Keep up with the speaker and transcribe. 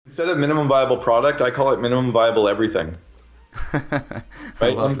Instead of minimum viable product, I call it minimum viable everything. I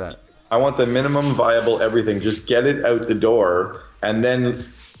Right? love that. I want the minimum viable everything. Just get it out the door, and then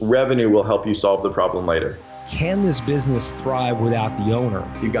revenue will help you solve the problem later. Can this business thrive without the owner?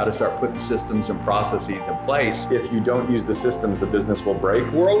 You've got to start putting systems and processes in place. If you don't use the systems, the business will break.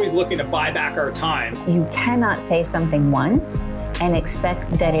 We're always looking to buy back our time. You cannot say something once and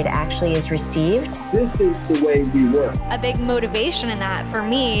expect that it actually is received. This is the way we work. A big motivation in that for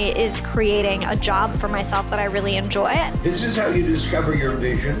me is creating a job for myself that I really enjoy. This is how you discover your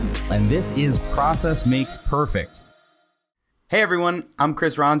vision. And this is Process Makes Perfect. Hey everyone, I'm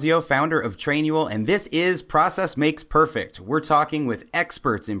Chris Ronzio, founder of Trainual, and this is Process Makes Perfect. We're talking with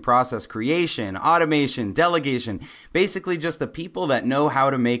experts in process creation, automation, delegation, basically just the people that know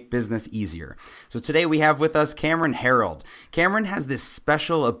how to make business easier. So today we have with us Cameron Herold. Cameron has this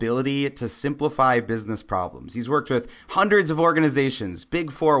special ability to simplify business problems. He's worked with hundreds of organizations, Big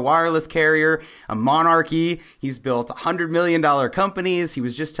Four wireless carrier, a monarchy. He's built $100 million companies. He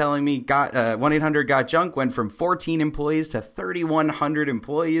was just telling me 1-800-GOT-JUNK went from 14 employees to 3,100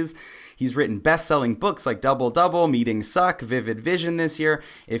 employees. He's written best-selling books like Double Double, Meetings Suck, Vivid Vision this year.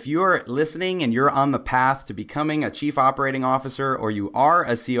 If you're listening and you're on the path to becoming a chief operating officer or you are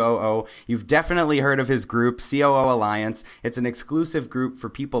a COO, you've definitely heard of his group, COO Alliance. It's an exclusive group for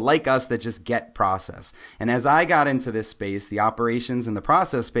people like us that just get process. And as I got into this space, the operations and the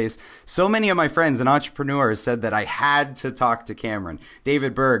process space, so many of my friends and entrepreneurs said that I had to talk to Cameron.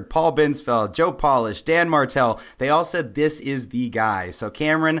 David Berg, Paul Binsfeld, Joe Polish, Dan Martell, they all said this is the guy. So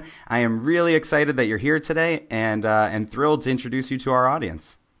Cameron, I am really excited that you're here today and thrilled to introduce you to our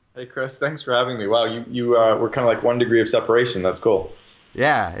audience. Hey, Chris, thanks for having me. Wow, you were kind of like 1 degree of separation. That's cool.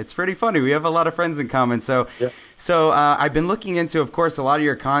 Yeah, it's pretty funny. We have a lot of friends in common. So I've been looking into, of course, a lot of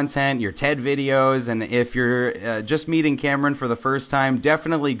your content, your TED videos. And if you're just meeting Cameron for the first time,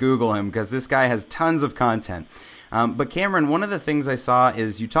 definitely Google him because this guy has tons of content. But Cameron, one of the things I saw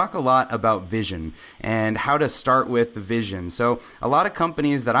is you talk a lot about vision and how to start with the vision. So a lot of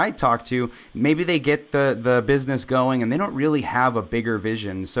companies that I talk to, maybe they get the business going and they don't really have a bigger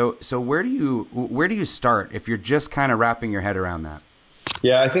vision. So where do you start if you're just kind of wrapping your head around that?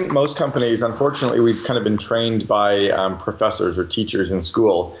 Yeah, I think most companies, unfortunately, we've kind of been trained by professors or teachers in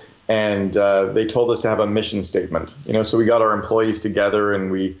school, and they told us to have a mission statement. So we got our employees together and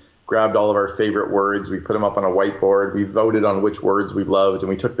we grabbed all of our favorite words, we put them up on a whiteboard, we voted on which words we loved, and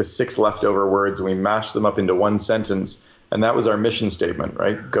we took the 6 leftover words and we mashed them up into one sentence, and that was our mission statement,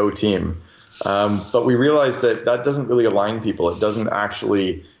 right? Go team. But we realized that doesn't really align people. It doesn't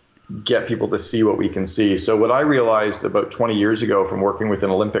actually get people to see what we can see. So what I realized about 20 years ago from working with an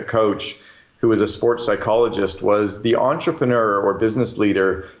Olympic coach who was a sports psychologist was the entrepreneur or business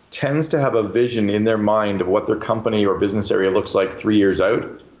leader tends to have a vision in their mind of what their company or business area looks like 3 years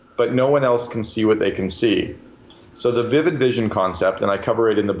out, but no one else can see what they can see. So the vivid vision concept, and I cover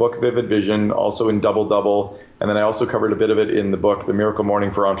it in the book Vivid Vision, also in Double Double, and then I also covered a bit of it in the book The Miracle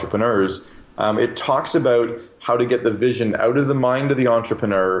Morning for Entrepreneurs. It talks about how to get the vision out of the mind of the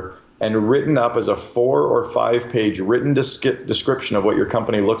entrepreneur and written up as a 4 or 5 page written description of what your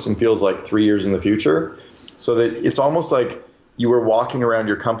company looks and feels like 3 years in the future, so that it's almost like you were walking around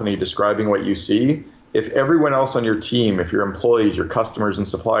your company describing what you see. If everyone else on your team, if your employees, your customers and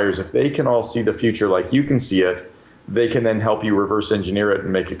suppliers, if they can all see the future like you can see it, they can then help you reverse engineer it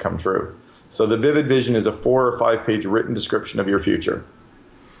and make it come true. So the Vivid Vision is a 4 or 5 page written description of your future.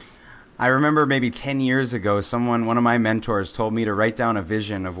 I remember maybe 10 years ago, one of my mentors told me to write down a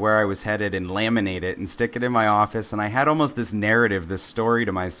vision of where I was headed and laminate it and stick it in my office. And I had almost this narrative, this story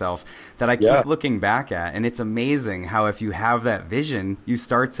to myself that I keep looking back at. And it's amazing how if you have that vision, you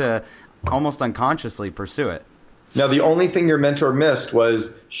start to almost unconsciously pursue it. Now, the only thing your mentor missed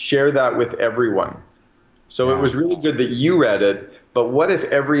was share that with everyone. So it was really good that you read it, but what if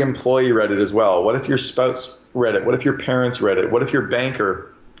every employee read it as well? What if your spouse read it? What if your parents read it? What if your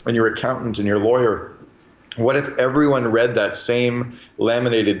banker and your accountant and your lawyer? What if everyone read that same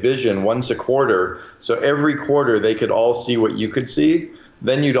laminated vision once a quarter? So every quarter they could all see what you could see.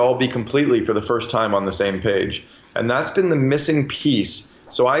 Then you'd all be completely, for the first time, on the same page. And that's been the missing piece.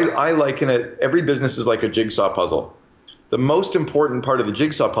 So I liken it, every business is like a jigsaw puzzle. The most important part of the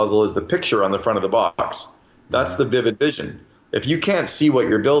jigsaw puzzle is the picture on the front of the box. That's the vivid vision. If you can't see what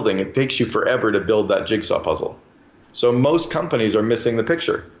you're building, it takes you forever to build that jigsaw puzzle. So most companies are missing the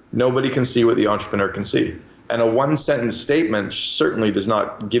picture. Nobody can see what the entrepreneur can see. And a 1-sentence statement certainly does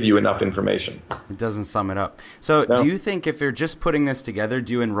not give you enough information. It doesn't sum it up. So do you think if you're just putting this together,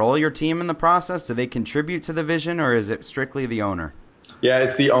 do you enroll your team in the process? Do they contribute to the vision, or is it strictly the owner? Yeah,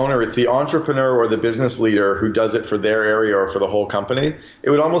 it's the owner, it's the entrepreneur or the business leader who does it for their area or for the whole company. It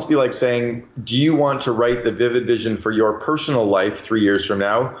would almost be like saying, do you want to write the vivid vision for your personal life 3 years from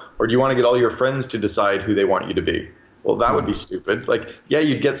now? Or do you want to get all your friends to decide who they want you to be? Well, that would be stupid. Like, yeah,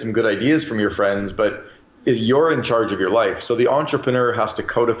 you'd get some good ideas from your friends, but you're in charge of your life. So the entrepreneur has to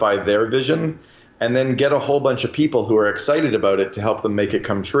codify their vision and then get a whole bunch of people who are excited about it to help them make it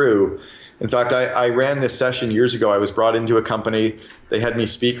come true. In fact, I ran this session years ago. I was brought into a company. They had me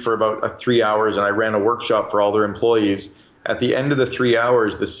speak for about 3 hours, and I ran a workshop for all their employees. At the end of the 3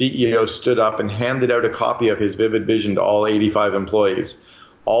 hours, the CEO stood up and handed out a copy of his vivid vision to all 85 employees.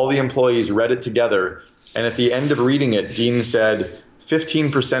 All the employees read it together, and at the end of reading it, Dean said,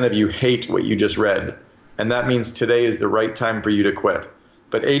 15% of you hate what you just read, and that means today is the right time for you to quit.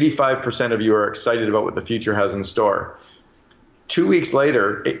 But 85% of you are excited about what the future has in store. 2 weeks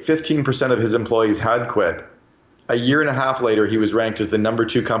later, 15% of his employees had quit. A year and a half later, he was ranked as the number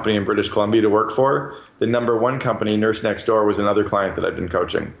 2 company in British Columbia to work for. The number 1 company, Nurse Next Door, was another client that I've been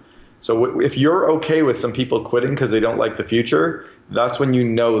coaching. So if you're okay with some people quitting because they don't like the future, that's when you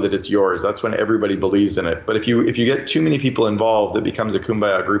know that it's yours. That's when everybody believes in it. But if you get too many people involved, it becomes a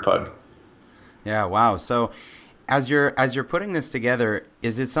kumbaya group hug. Yeah, wow. So as you're putting this together,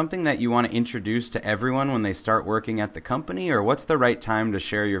 is it something that you want to introduce to everyone when they start working at the company, or what's the right time to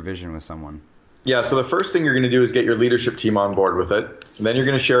share your vision with someone? Yeah, so the first thing you're going to do is get your leadership team on board with it. And then you're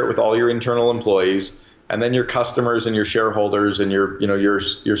going to share it with all your internal employees, and then your customers and your shareholders and your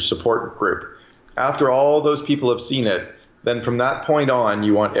support group. After all those people have seen it, then from that point on,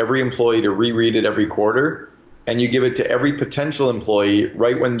 you want every employee to reread it every quarter, and you give it to every potential employee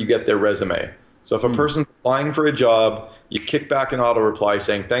right when you get their resume. So if a person's applying for a job, you kick back an auto reply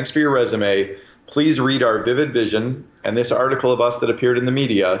saying, thanks for your resume. Please read our vivid vision and this article of us that appeared in the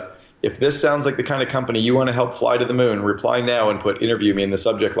media. If this sounds like the kind of company you want to help fly to the moon, reply now and put interview me in the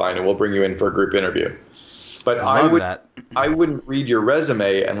subject line, and we'll bring you in for a group interview. But I wouldn't read your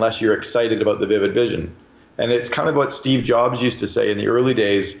resume unless you're excited about the vivid vision. And it's kind of what Steve Jobs used to say in the early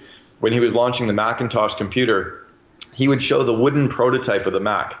days when he was launching the Macintosh computer. He would show the wooden prototype of the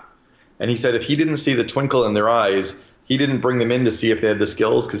Mac. And he said if he didn't see the twinkle in their eyes, he didn't bring them in to see if they had the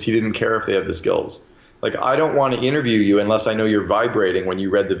skills, because he didn't care if they had the skills. Like, I don't want to interview you unless I know you're vibrating when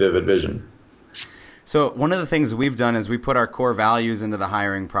you read the vivid vision. So one of the things we've done is we put our core values into the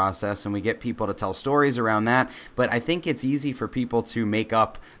hiring process, and we get people to tell stories around that. But I think it's easy for people to make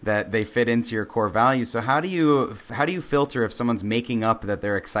up that they fit into your core values. So how do you filter if someone's making up that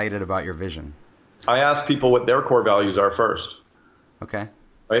they're excited about your vision? I ask people what their core values are first. Okay.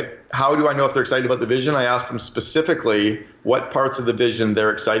 Right? How do I know if they're excited about the vision? I ask them specifically what parts of the vision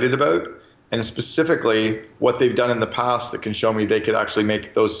they're excited about, and specifically what they've done in the past that can show me they could actually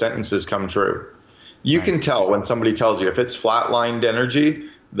make those sentences come true. You can tell when somebody tells you. If it's flatlined energy,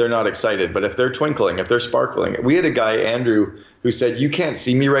 they're not excited. But if they're twinkling, if they're sparkling. We had a guy, Andrew, who said, you can't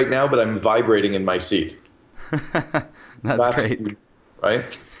see me right now, but I'm vibrating in my seat. That's great.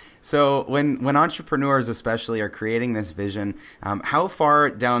 Right? So when entrepreneurs especially are creating this vision, how far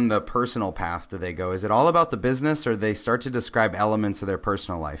down the personal path do they go? Is it all about the business, or do they start to describe elements of their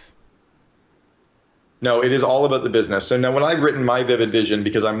personal life? No, it is all about the business. So now when I've written my vivid vision,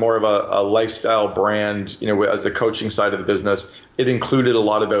 because I'm more of a lifestyle brand, as the coaching side of the business, it included a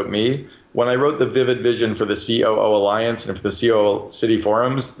lot about me. When I wrote the vivid vision for the COO Alliance and for the COO City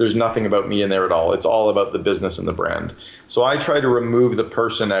Forums, there's nothing about me in there at all. It's all about the business and the brand. So I try to remove the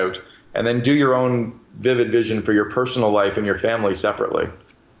person out and then do your own vivid vision for your personal life and your family separately.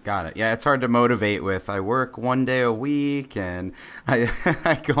 Got it. Yeah, it's hard to motivate with, I work 1 day a week and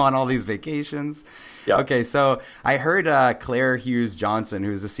I go on all these vacations. Yeah. Okay, so I heard Claire Hughes Johnson,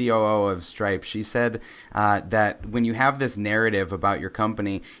 who's the COO of Stripe, she said that when you have this narrative about your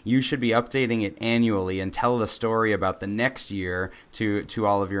company, you should be updating it annually and tell the story about the next year to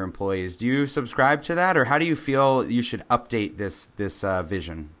all of your employees. Do you subscribe to that, or how do you feel you should update this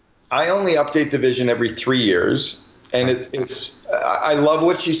vision? I only update the vision every 3 years. And I love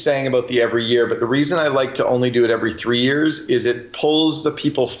what she's saying about the every year, but the reason I like to only do it every 3 years is it pulls the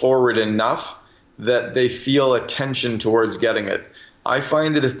people forward enough that they feel a tension towards getting it. I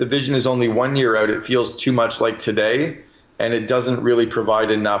find that if the vision is only 1 year out, it feels too much like today, and it doesn't really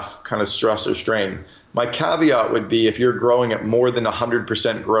provide enough kind of stress or strain. My caveat would be if you're growing at more than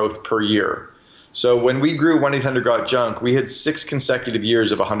 100% growth per year. So when we grew 1-800-GOT-JUNK, we had 6 consecutive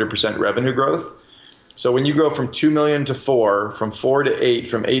years of 100% revenue growth. So when you go from 2 million to 4, from 4 to 8,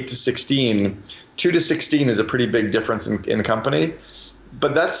 from 8 to 16, 2 to 16 is a pretty big difference in a company.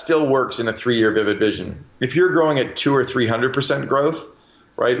 But that still works in a 3-year vivid vision. If you're growing at 200 or 300% growth,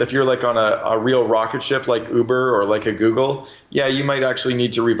 right? If you're like on a real rocket ship like Uber or like a Google, yeah, you might actually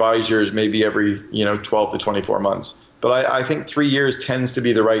need to revise yours maybe every 12 to 24 months. But I think 3 years tends to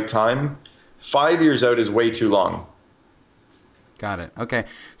be the right time. 5 years out is way too long. Got it. Okay.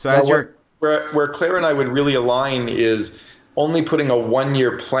 So where Claire and I would really align is only putting a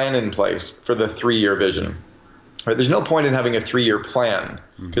 1-year plan in place for the 3-year vision. Right? There's no point in having a 3-year plan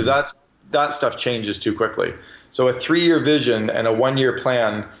because that stuff changes too quickly. So a 3-year vision and a 1-year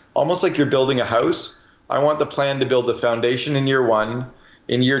plan, almost like you're building a house. I want the plan to build the foundation in year 1,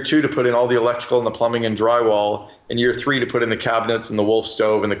 in year 2 to put in all the electrical and the plumbing and drywall, in year 3 to put in the cabinets and the Wolf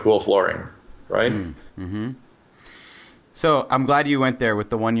stove and the cool flooring, right? Mm-hmm. So I'm glad you went there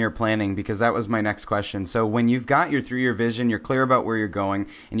with the 1-year planning, because that was my next question. So when you've got your 3-year vision, you're clear about where you're going,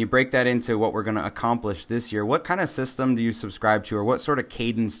 and you break that into what we're going to accomplish this year, what kind of system do you subscribe to, or what sort of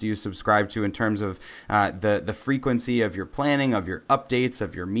cadence do you subscribe to in terms of the frequency of your planning, of your updates,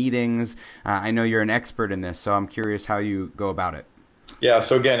 of your meetings? I know you're an expert in this, so I'm curious how you go about it. Yeah,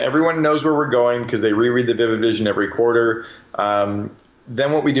 so again, everyone knows where we're going because they reread the Vivid Vision every quarter.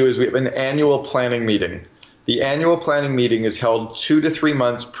 Then what we do is we have an annual planning meeting. The annual planning meeting is held 2 to 3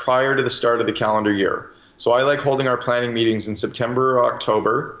 months prior to the start of the calendar year. So I like holding our planning meetings in September or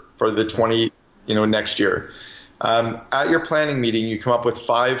October for the next year. At your planning meeting, you come up with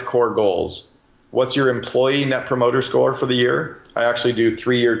 5 core goals. What's your employee net promoter score for the year? I actually do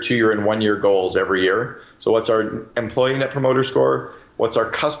 3-year, 2-year, and 1-year goals every year. So what's our employee net promoter score? What's our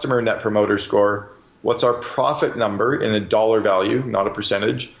customer net promoter score? What's our profit number in a dollar value, not a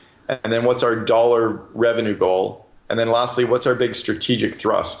percentage? And then what's our dollar revenue goal? And then lastly, what's our big strategic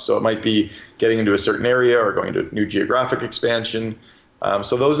thrust? So it might be getting into a certain area or going to new geographic expansion.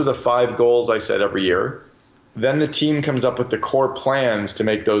 So those are the 5 goals I set every year. Then the team comes up with the core plans to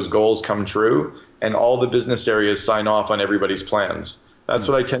make those goals come true, and all the business areas sign off on everybody's plans. That's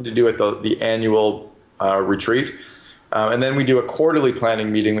what I tend to do at the annual retreat. And then we do a quarterly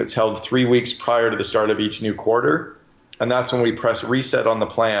planning meeting that's held 3 weeks prior to the start of each new quarter. And that's when we press reset on the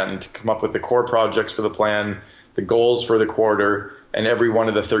plan to come up with the core projects for the plan, the goals for the quarter, and every one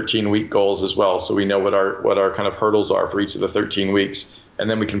of the 13-week goals as well. So we know what our kind of hurdles are for each of the 13 weeks. And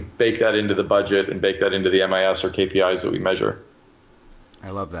then we can bake that into the budget and bake that into the MIS or KPIs that we measure. I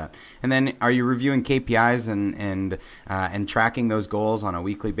love that. And then are you reviewing KPIs and tracking those goals on a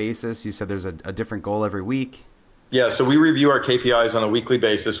weekly basis? You said there's a different goal every week. Yeah, so we review our KPIs on a weekly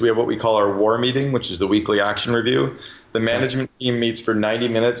basis. We have what we call our WAR meeting, which is the weekly action review. The management team meets for 90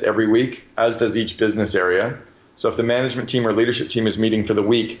 minutes every week, as does each business area. So if the management team or leadership team is meeting for the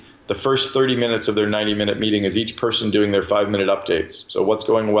week, the first 30 minutes of their 90-minute meeting is each person doing their 5-minute updates. So what's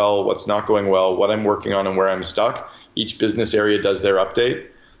going well, what's not going well, what I'm working on and where I'm stuck. Each business area does their update.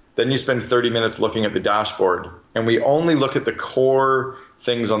 Then you spend 30 minutes looking at the dashboard. And we only look at the core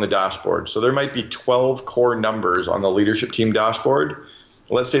things on the dashboard. So there might be 12 core numbers on the leadership team dashboard.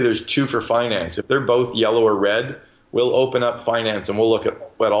 Let's say there's 2 for finance. If they're both yellow or red, we'll open up finance and we'll look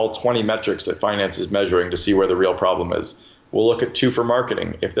at all 20 metrics that finance is measuring to see where the real problem is. We'll look at 2 for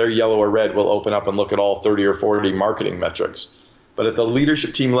marketing. If they're yellow or red, we'll open up and look at all 30 or 40 marketing metrics. But at the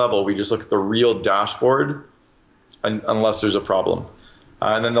leadership team level, we just look at the real dashboard unless there's a problem.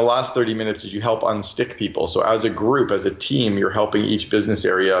 And then the last 30 minutes is you help unstick people. So as a group, as a team, you're helping each business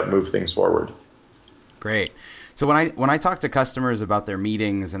area move things forward. Great. So when I talk to customers about their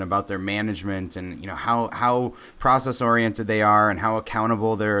meetings and about their management and how process oriented they are and how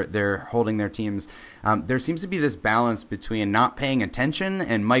accountable they're holding their teams, there seems to be this balance between not paying attention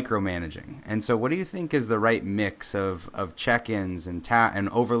and micromanaging. And so what do you think is the right mix of check-ins and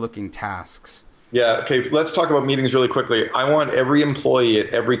overlooking tasks? Yeah, okay, let's talk about meetings really quickly. I want every employee at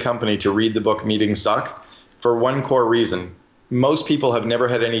every company to read the book Meetings Suck for one core reason. Most people have never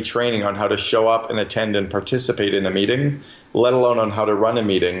had any training on how to show up and attend and participate in a meeting, let alone on how to run a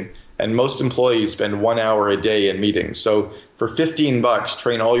meeting. And most employees spend 1 hour a day in meetings. So for $15,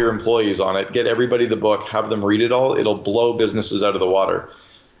 train all your employees on it, get everybody the book, have them read it all. It'll blow businesses out of the water.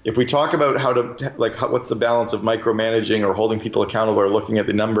 If we talk about what's the balance of micromanaging or holding people accountable or looking at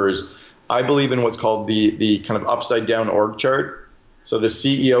the numbers, I believe in what's called the kind of upside down org chart. So the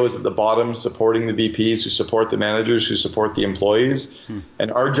CEO is at the bottom supporting the VPs who support the managers who support the employees.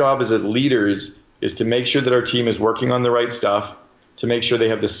 And our job as leaders is to make sure that our team is working on the right stuff, to make sure they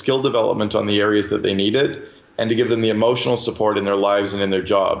have the skill development on the areas that they need it, and to give them the emotional support in their lives and in their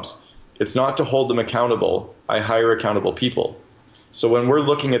jobs. It's not to hold them accountable. I hire accountable people. So when we're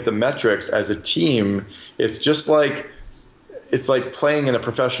looking at the metrics as a team, it's like playing in a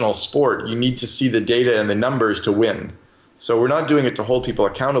professional sport. You need to see the data and the numbers to win. So we're not doing it to hold people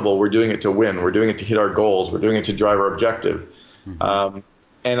accountable. We're doing it to win. We're doing it to hit our goals. We're doing it to drive our objective.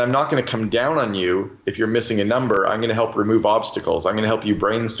 And I'm not going to come down on you if you're missing a number. I'm going to help remove obstacles. I'm going to help you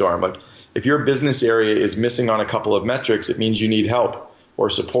brainstorm. Like if your business area is missing on a couple of metrics, it means you need help or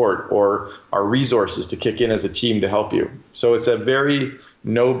support or our resources to kick in as a team to help you. So it's a very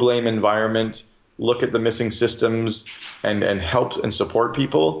no blame environment. Look at the missing systems and help and support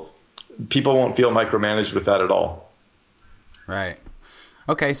people. People won't feel micromanaged with that at all. Right.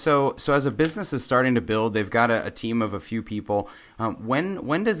 Okay, so as a business is starting to build, they've got a team of a few people.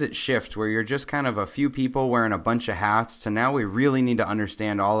 When does it shift where you're just kind of a few people wearing a bunch of hats to now we really need to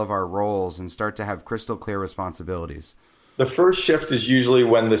understand all of our roles and start to have crystal clear responsibilities? The first shift is usually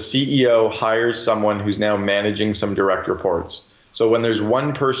when the CEO hires someone who's now managing some direct reports. So when there's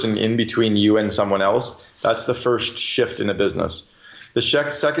one person in between you and someone else, that's the first shift in a business. The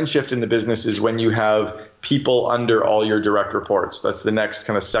second shift in the business is when you have people under all your direct reports. That's the next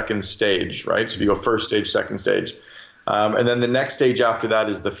kind of second stage, right? So if you go first stage, second stage. And then the next stage after that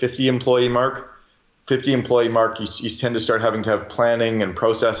is the 50 employee mark. 50 employee mark, you tend to start having to have planning and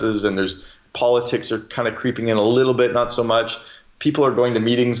processes, and there's politics are kind of creeping in a little bit, not so much. People are going to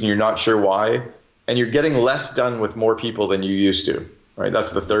meetings and you're not sure why. And you're getting less done with more people than you used to, right?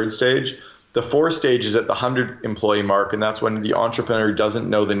 That's the third stage. The fourth stage is at the 100 employee mark, and that's when the entrepreneur doesn't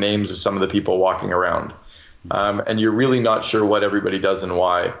know the names of some of the people walking around. And you're really not sure what everybody does and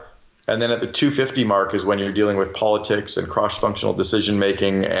why. And then at the 250 mark is when you're dealing with politics and cross-functional decision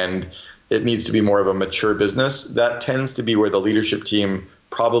making, and it needs to be more of a mature business. That tends to be where the leadership team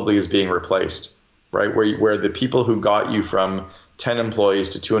probably is being replaced, right? Where the people who got you from 10 employees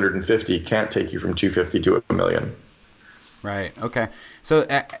to 250 can't take you from 250 to $1 million. Right. Okay. So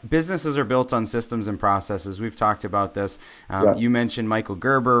businesses are built on systems and processes. We've talked about this. You mentioned Michael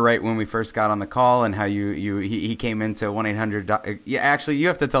Gerber right when we first got on the call, and how he came into 1-800. Yeah, actually, you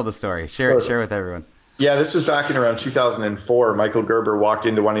have to tell the story. Share with everyone. Yeah, this was back in around 2004. Michael Gerber walked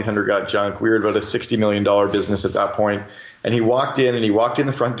into 1-800-GOT-JUNK. We were about a $60 million business at that point. And he walked in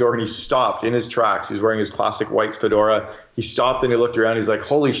the front door and he stopped in his tracks. He was wearing his classic white fedora. He stopped and he looked around. He's like,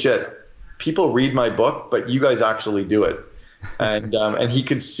 holy shit, people read my book, but you guys actually do it. And he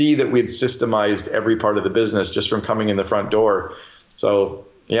could see that we had systemized every part of the business just from coming in the front door. So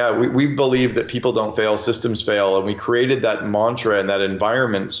yeah, we believe that people don't fail, systems fail. And we created that mantra and that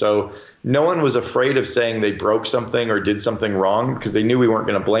environment. So no one was afraid of saying they broke something or did something wrong, because they knew we weren't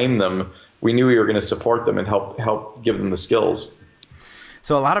going to blame them. We knew we were going to support them and help give them the skills.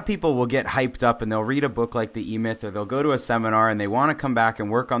 So a lot of people will get hyped up and they'll read a book like The E-Myth, or they'll go to a seminar and they want to come back and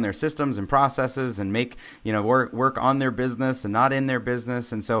work on their systems and processes and make, work on their business and not in their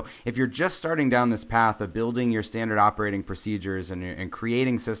business. And so if you're just starting down this path of building your standard operating procedures and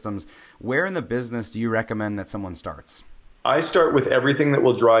creating systems, where in the business do you recommend that someone starts? I start with everything that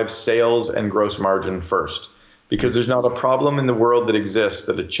will drive sales and gross margin first, because there's not a problem in the world that exists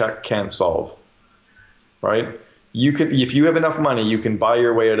that a check can't solve, right? If you have enough money, you can buy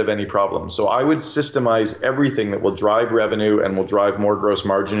your way out of any problem. So I would systemize everything that will drive revenue and will drive more gross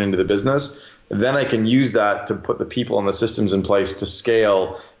margin into the business. And then I can use that to put the people and the systems in place to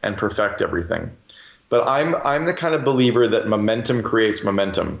scale and perfect everything. But I'm the kind of believer that momentum creates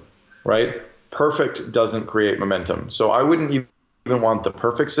momentum, right? Perfect doesn't create momentum. So I wouldn't even want the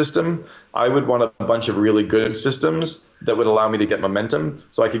perfect system. I would want a bunch of really good systems that would allow me to get momentum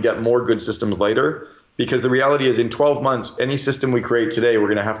so I could get more good systems later. Because the reality is, in 12 months, any system we create today, we're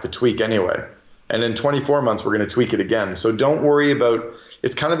going to have to tweak anyway. And in 24 months, we're going to tweak it again. So don't worry about,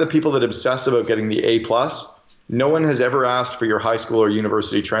 it's kind of the people that obsess about getting the A+. No one has ever asked for your high school or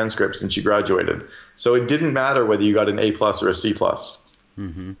university transcript since you graduated. So it didn't matter whether you got an A+ or a C+.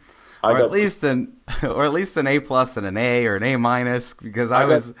 Mm-hmm. Or at least an A+ and an A or an A-, because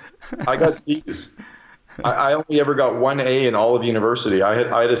I got C's. I only ever got one A in all of university. I had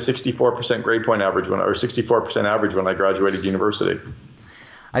a 64% grade point average or 64% average when I graduated university.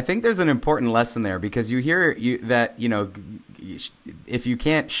 I think there's an important lesson there, because you hear that if you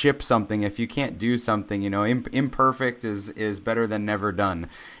can't ship something, if you can't do something, imperfect is better than never done.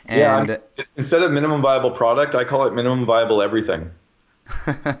 And instead of minimum viable product, I call it minimum viable everything.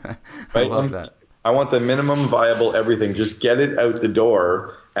 Right? I love that. I want the minimum viable everything. Just get it out the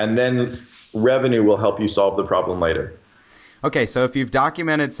door, and then revenue will help you solve the problem later. Okay, so if you've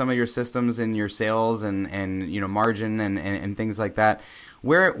documented some of your systems in your sales and margin and things like that,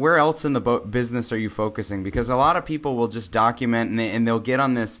 where else in the business are you focusing? Because a lot of people will just document and they'll get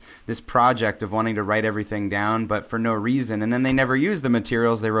on this project of wanting to write everything down, but for no reason, and then they never use the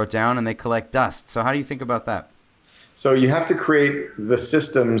materials they wrote down and they collect dust. So how do you think about that? So you have to create the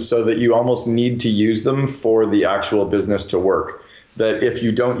systems so that you almost need to use them for the actual business to work. That if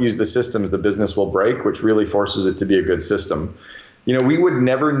you don't use the systems, the business will break, which really forces it to be a good system. We would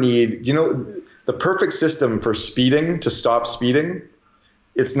never need, the perfect system for speeding to stop speeding.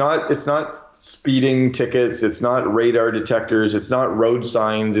 It's not speeding tickets. It's not radar detectors. It's not road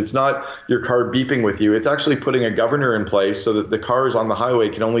signs. It's not your car beeping with you. It's actually putting a governor in place so that the cars on the highway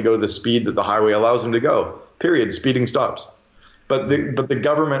can only go the speed that the highway allows them to go. Period. Speeding stops. But the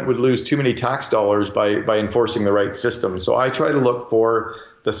government would lose too many tax dollars by enforcing the right system. So I try to look for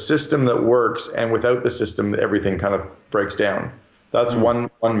the system that works, and without the system, everything kind of breaks down. That's one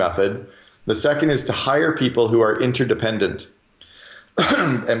method. The second is to hire people who are interdependent.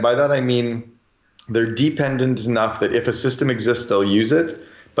 And by that I mean they're dependent enough that if a system exists, they'll use it,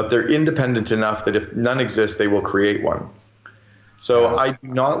 but they're independent enough that if none exists, they will create one. So I do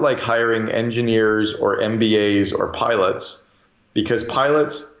not like hiring engineers or MBAs or pilots, because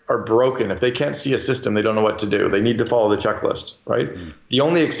pilots are broken. If they can't see a system, they don't know what to do. They need to follow the checklist, right? The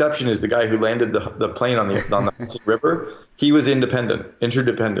only exception is the guy who landed the plane on the Hudson River. He was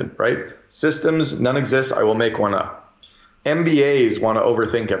interdependent, right? Systems, none exist, I will make one up. MBAs want to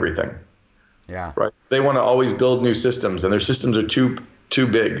overthink everything. Yeah. Right. They want to always build new systems, and their systems are too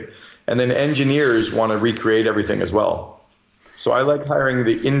big. And then engineers want to recreate everything as well. So I like hiring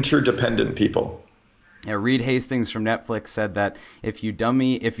the interdependent people. Yeah, Reed Hastings from Netflix said that if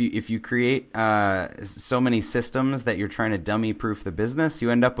you create so many systems that you're trying to dummy proof the business, you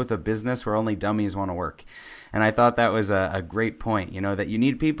end up with a business where only dummies want to work. And I thought that was a great point, that you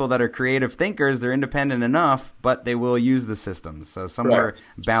need people that are creative thinkers. They're independent enough, but they will use the systems. So somewhere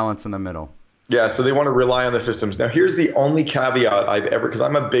balance in the middle. Yeah, so they want to rely on the systems. Now, here's the only caveat because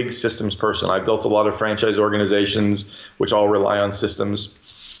I'm a big systems person. I built a lot of franchise organizations, which all rely on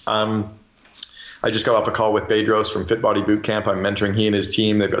systems. I just got off a call with Bedros from Fit Body Bootcamp. I'm mentoring he and his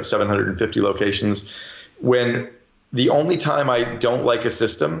team. They've got 750 locations. When the only time I don't like a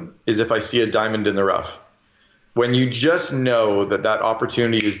system is if I see a diamond in the rough. When you just know that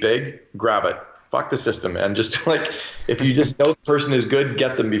opportunity is big, grab it. Fuck the system. And just if you just know the person is good,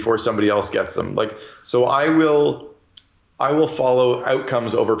 get them before somebody else gets them. So I will follow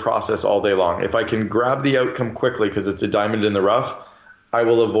outcomes over process all day long. If I can grab the outcome quickly because it's a diamond in the rough, I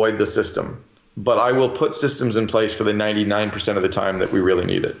will avoid the system. But I will put systems in place for the 99% of the time that we really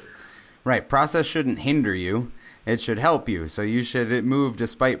need it. Right. Process shouldn't hinder you. It should help you. So you should move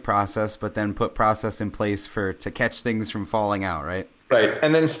despite process, but then put process in place to catch things from falling out, right? Right.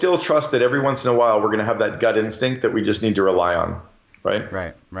 And then still trust that every once in a while we're going to have that gut instinct that we just need to rely on,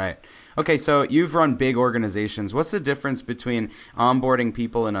 right? Right. Okay, so you've run big organizations. What's the difference between onboarding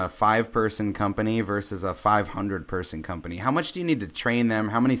people in a 5-person company versus a 500-person company? How much do you need to train them?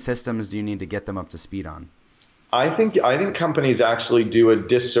 How many systems do you need to get them up to speed on? I think companies actually do a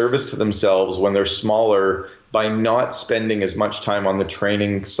disservice to themselves when they're smaller by not spending as much time on the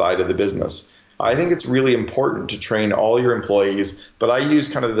training side of the business. I think it's really important to train all your employees, but I use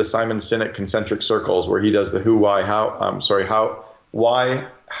kind of the Simon Sinek concentric circles where he does the who, why, why,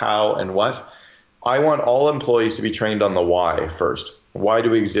 how, and what. I want all employees to be trained on the why first. Why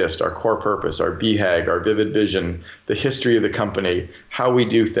do we exist? Our core purpose, our BHAG, our vivid vision, the history of the company, how we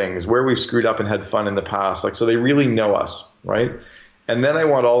do things, where we've screwed up and had fun in the past. So they really know us, right? And then I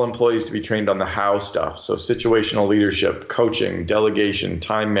want all employees to be trained on the how stuff. So situational leadership, coaching, delegation,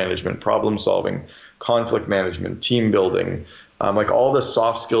 time management, problem solving, conflict management, team building, all the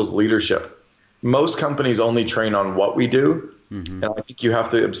soft skills leadership. Most companies only train on what we do. Mm-hmm. And I think you have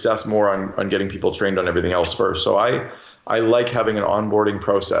to obsess more on getting people trained on everything else first. So I like having an onboarding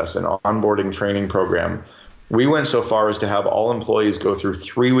process, an onboarding training program. We went so far as to have all employees go through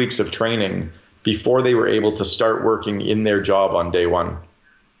 3 weeks of training before they were able to start working in their job on day one.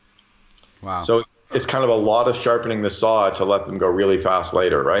 Wow. So it's kind of a lot of sharpening the saw to let them go really fast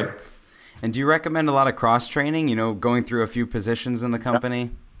later, right? And do you recommend a lot of cross-training, going through a few positions in the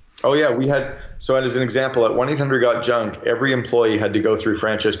company? Oh, yeah. So as an example, at 1-800-GOT-JUNK, every employee had to go through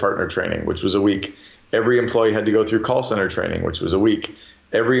franchise partner training, which was a week. Every employee had to go through call center training, which was a week.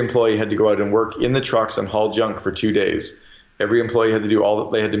 Every employee had to go out and work in the trucks and haul junk for 2 days. Every employee had to do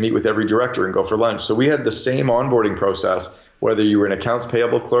they had to meet with every director and go for lunch. So we had the same onboarding process, whether you were an accounts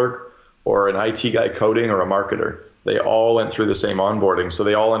payable clerk or an IT guy coding or a marketer. They all went through the same onboarding. So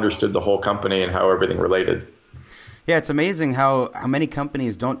they all understood the whole company and how everything related. Yeah, it's amazing how many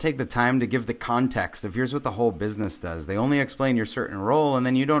companies don't take the time to give the context of here's what the whole business does. They only explain your certain role, and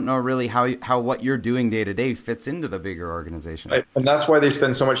then you don't know really how what you're doing day to day fits into the bigger organization. Right. And that's why they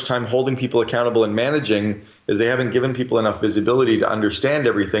spend so much time holding people accountable and managing, is they haven't given people enough visibility to understand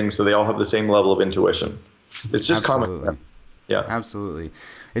everything so they all have the same level of intuition. It's just common sense. Yeah, absolutely.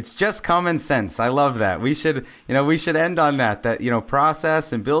 It's just common sense. I love that. We should end on that,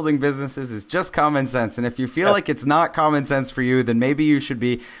 process and building businesses is just common sense. And if you feel like it's not common sense for you, then maybe you should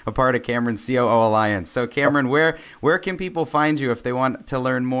be a part of Cameron's COO Alliance. So Cameron, where can people find you if they want to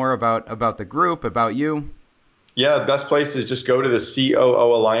learn more about the group, about you? Yeah, the best place is just go to the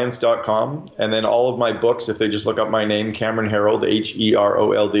COOalliance.com, and then all of my books, if they just look up my name, Cameron Herold,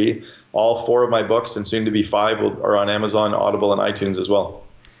 Herold, all 4 of my books, and soon to be 5, are on Amazon, Audible, and iTunes as well.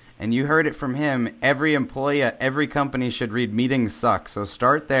 And you heard it from him. Every employee at every company should read Meetings Suck. So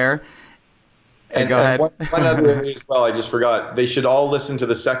start there. And go ahead. One other area as well, I just forgot. They should all listen to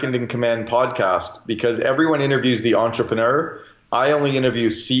the Second in Command podcast, because everyone interviews the entrepreneur. I only interview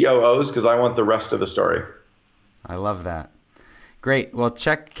COOs because I want the rest of the story. I love that. Great. Well,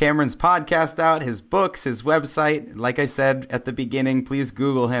 check Cameron's podcast out, his books, his website. Like I said at the beginning, please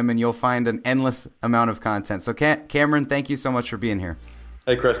Google him and you'll find an endless amount of content. So Cameron, thank you so much for being here.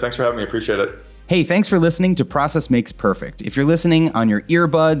 Hey, Chris, thanks for having me. Appreciate it. Hey, thanks for listening to Process Makes Perfect. If you're listening on your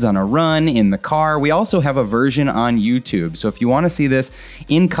earbuds, on a run, in the car, we also have a version on YouTube. So if you want to see this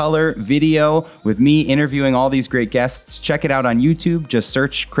in color video with me interviewing all these great guests, check it out on YouTube. Just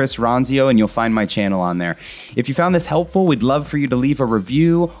search Chris Ronzio and you'll find my channel on there. If you found this helpful, we'd love for you to leave a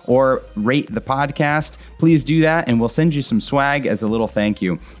review or rate the podcast. Please do that and we'll send you some swag as a little thank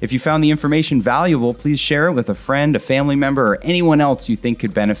you. If you found the information valuable, please share it with a friend, a family member, or anyone else you think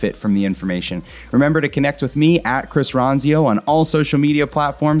could benefit from the information. Remember to connect with me at Chris Ronzio on all social media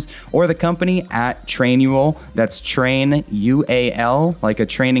platforms, or the company at Trainual. That's Train UAL, like a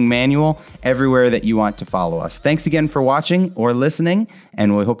training manual, everywhere that you want to follow us. Thanks again for watching or listening,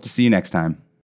 and we hope to see you next time.